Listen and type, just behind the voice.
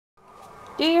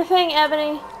Do your thing,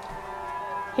 Ebony.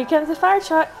 Here comes the fire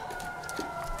truck.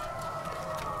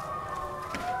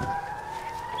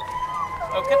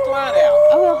 Oh, get the light out.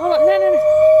 Oh, well, hold on. No, no, no.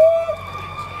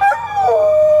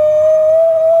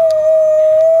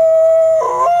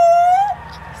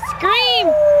 Scream!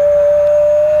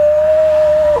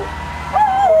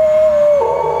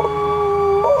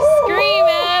 Scream,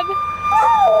 Eb!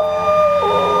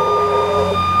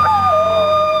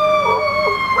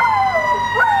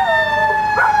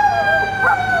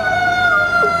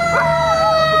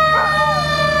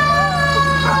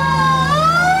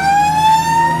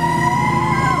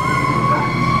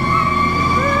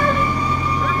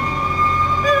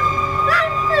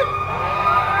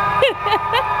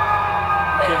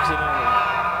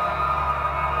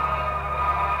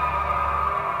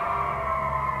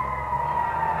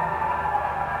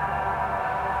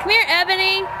 Come here,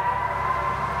 Ebony.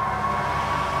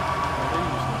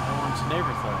 Horns and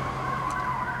everything.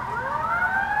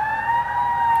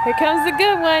 Here comes the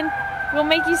good one. We'll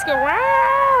make you go,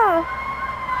 wow!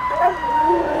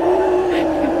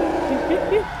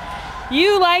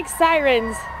 You like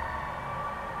sirens.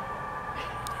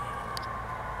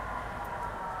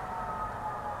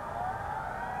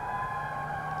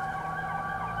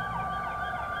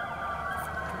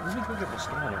 Let me go get the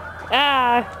slider.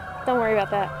 Ah, don't worry about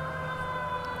that.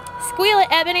 Squeal it,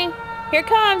 Ebony. Here it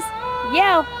comes.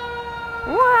 Yell.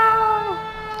 Wow.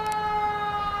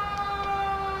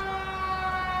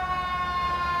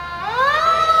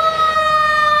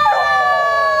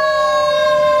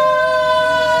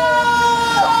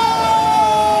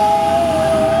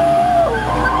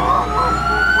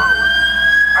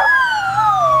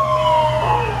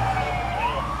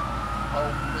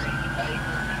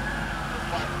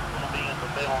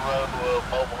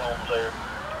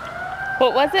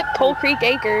 What was it? Pole Creek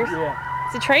Acres? Yeah.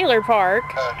 It's a trailer park.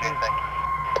 Okay, thank you.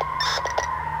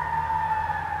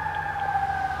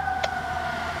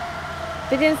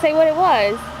 They didn't say what it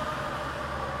was.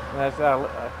 That's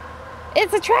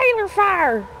It's a trailer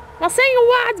fire. Now sing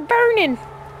why it's burning.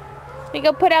 You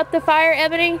go put out the fire,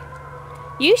 Ebony?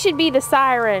 You should be the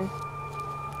siren.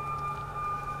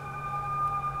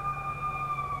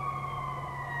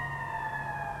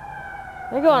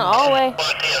 They're going all the way.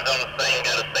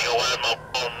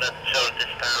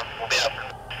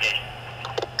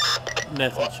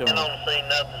 nothing showing. I don't see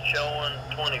nothing showing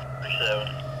 24/7.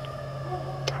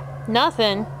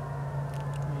 Nothing.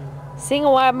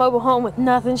 Single wide mobile home with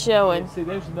nothing showing. See,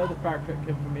 there's another fire truck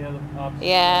coming from the other opposite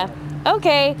Yeah. side.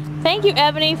 Okay. Thank you,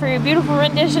 Ebony, for your beautiful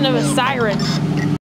rendition of a siren.